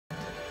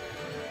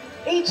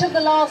Each of the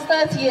last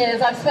 30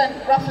 years, I've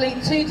spent roughly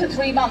 2 to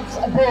 3 months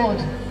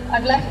abroad.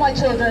 I've left my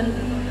children,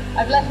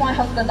 I've left my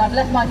husband, I've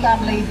left my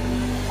family.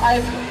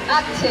 I've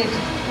acted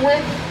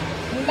with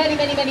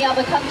many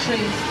other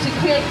countries to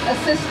create a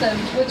system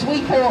which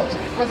we thought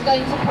was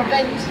going to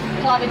prevent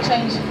climate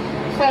change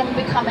from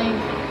becoming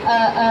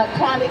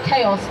climate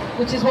chaos,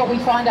 which is what we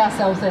find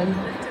ourselves in.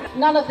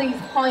 None of these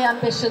high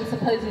ambition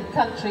supposed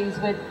countries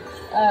with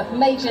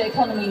major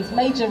economies,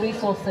 major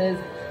resources,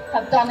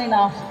 have done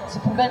enough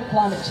to prevent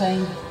climate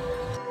change.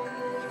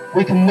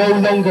 We can no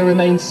longer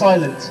remain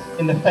silent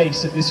in the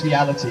face of this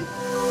reality.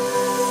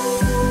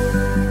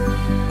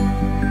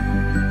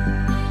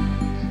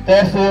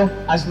 Therefore,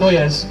 as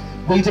lawyers,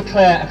 we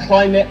declare a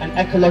climate and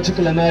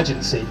ecological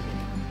emergency,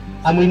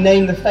 and we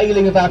name the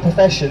failing of our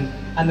profession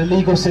and the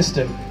legal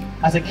system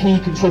as a key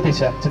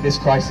contributor to this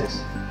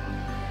crisis.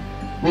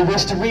 We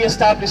wish to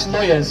re-establish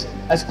lawyers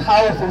as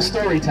powerful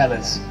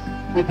storytellers,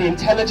 with the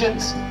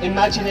intelligence,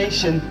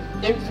 imagination,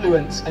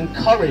 influence and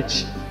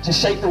courage to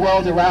shape the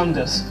world around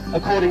us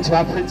according to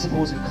our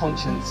principles of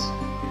conscience.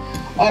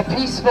 Our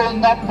peaceful,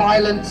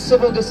 non-violent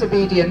civil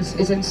disobedience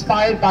is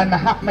inspired by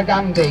Mahatma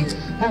Gandhi,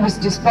 who was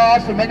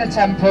disbarred from Inner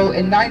Temple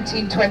in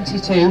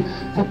 1922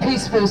 for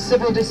peaceful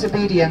civil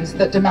disobedience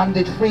that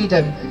demanded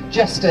freedom,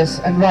 justice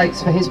and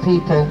rights for his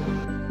people.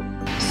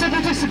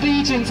 Civil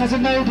disobedience has a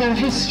noble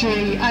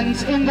history, and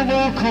in the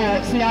law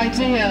courts the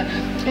idea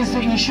is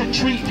that you should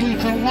treat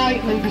people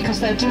lightly because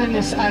they're doing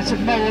this out of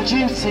moral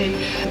duty.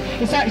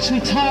 It's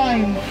actually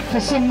time for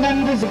some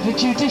members of the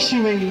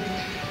judiciary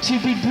to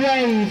be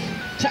brave,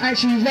 to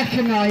actually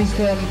recognise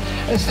them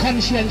as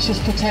conscientious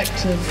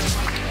protectors.